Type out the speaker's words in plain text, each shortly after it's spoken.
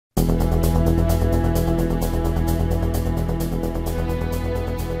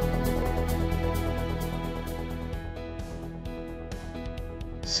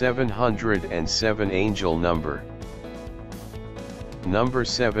707 Angel number. Number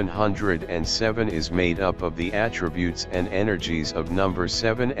 707 is made up of the attributes and energies of number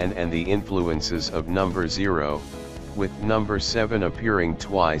 7 and the influences of number 0, with number 7 appearing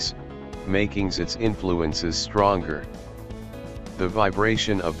twice, making its influences stronger. The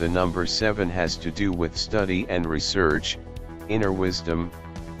vibration of the number 7 has to do with study and research, inner wisdom,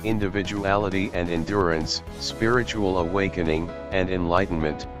 individuality and endurance, spiritual awakening and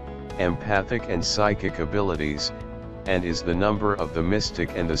enlightenment, empathic and psychic abilities, and is the number of the mystic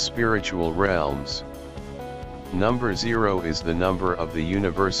and the spiritual realms. Number 0 is the number of the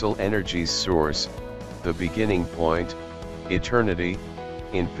universal energy's source, the beginning point, eternity,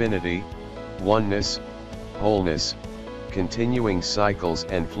 infinity, oneness, wholeness, continuing cycles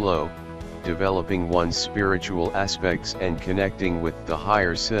and flow, developing one's spiritual aspects and connecting with the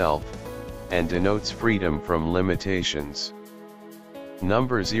higher self, and denotes freedom from limitations.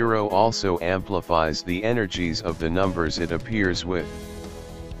 Number 0 also amplifies the energies of the numbers it appears with.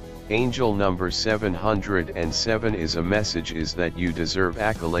 Angel number 707 is a message is that you deserve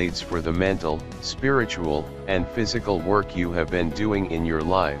accolades for the mental, spiritual, and physical work you have been doing in your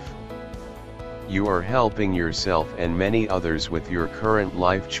life. You are helping yourself and many others with your current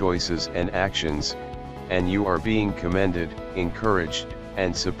life choices and actions, and you are being commended, encouraged,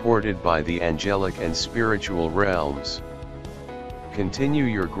 and supported by the angelic and spiritual realms. Continue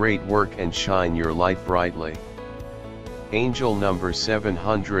your great work and shine your light brightly. Angel number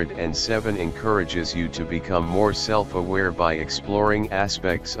 707 encourages you to become more self-aware by exploring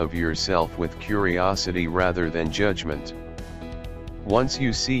aspects of yourself with curiosity rather than judgment. Once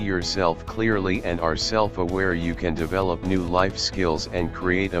you see yourself clearly and are self-aware, you can develop new life skills and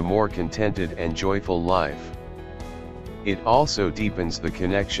create a more contented and joyful life. It also deepens the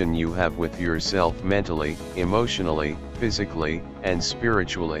connection you have with yourself mentally, emotionally, physically, and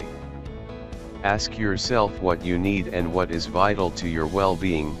spiritually. Ask yourself what you need and what is vital to your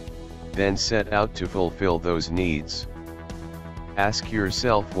well-being, then set out to fulfill those needs. Ask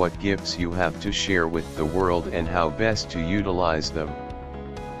yourself what gifts you have to share with the world and how best to utilize them.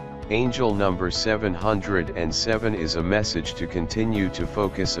 Angel number 707 is a message to continue to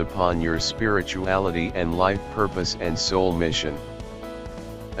focus upon your spirituality and life purpose and soul mission.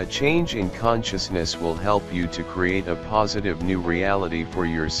 A change in consciousness will help you to create a positive new reality for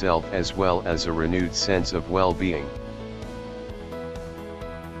yourself as well as a renewed sense of well-being.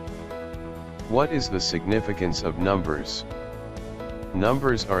 What is the significance of numbers?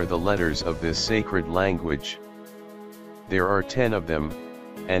 Numbers are the letters of this sacred language. There are 10 of them,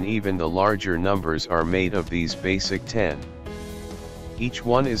 and even the larger numbers are made of these basic 10. Each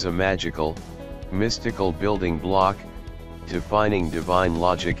one is a magical, mystical building block, defining divine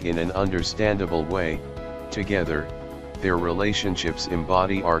logic in an understandable way. Together, their relationships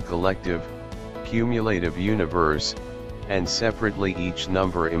embody our collective, cumulative universe, and separately each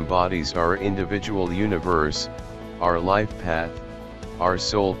number embodies our individual universe, our life path, our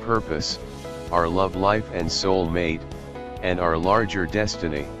soul purpose, our love life and soul mate, and our larger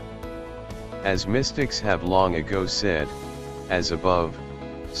destiny. As mystics have long ago said, as above,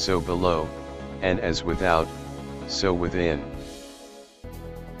 so below, and as without, so within.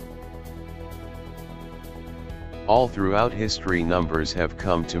 All throughout history, numbers have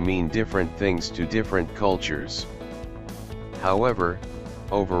come to mean different things to different cultures. However,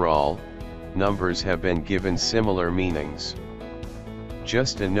 overall, numbers have been given similar meanings.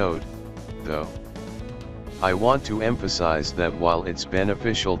 Just a note, though. I want to emphasize that while it's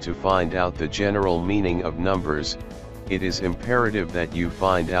beneficial to find out the general meaning of numbers, it is imperative that you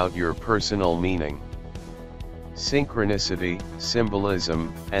find out your personal meaning. Synchronicity,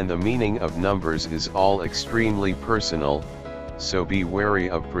 symbolism, and the meaning of numbers is all extremely personal, so be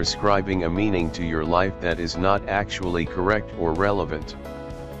wary of prescribing a meaning to your life that is not actually correct or relevant.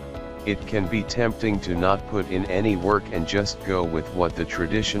 It can be tempting to not put in any work and just go with what the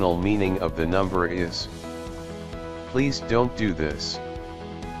traditional meaning of the number is. Please don't do this.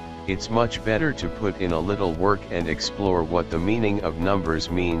 It's much better to put in a little work and explore what the meaning of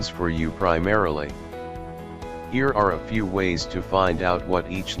numbers means for you primarily. Here are a few ways to find out what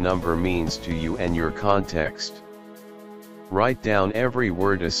each number means to you and your context. Write down every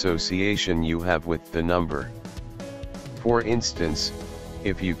word association you have with the number. For instance,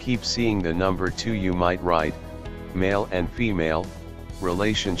 if you keep seeing the number 2, you might write male and female,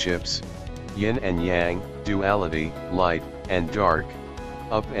 relationships, yin and yang, duality, light and dark,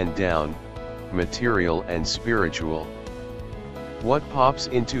 up and down, material and spiritual. What pops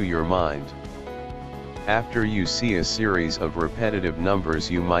into your mind? After you see a series of repetitive numbers,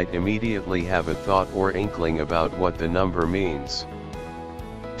 you might immediately have a thought or inkling about what the number means.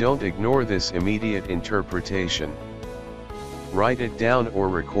 Don't ignore this immediate interpretation. Write it down or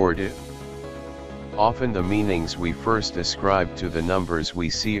record it. Often the meanings we first ascribe to the numbers we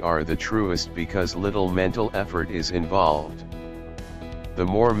see are the truest because little mental effort is involved. The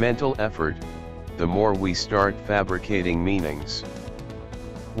more mental effort, the more we start fabricating meanings.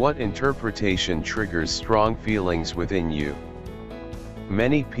 What interpretation triggers strong feelings within you?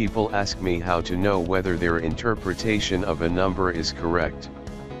 Many people ask me how to know whether their interpretation of a number is correct.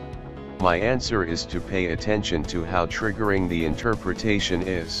 My answer is to pay attention to how triggering the interpretation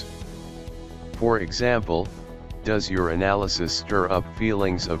is. For example, does your analysis stir up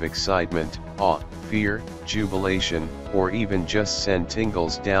feelings of excitement, awe, fear, jubilation, or even just send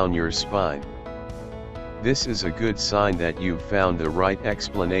tingles down your spine? This is a good sign that you've found the right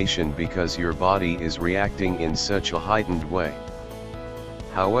explanation because your body is reacting in such a heightened way.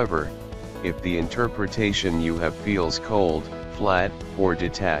 However, if the interpretation you have feels cold, flat, or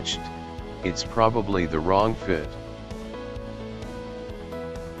detached, it's probably the wrong fit.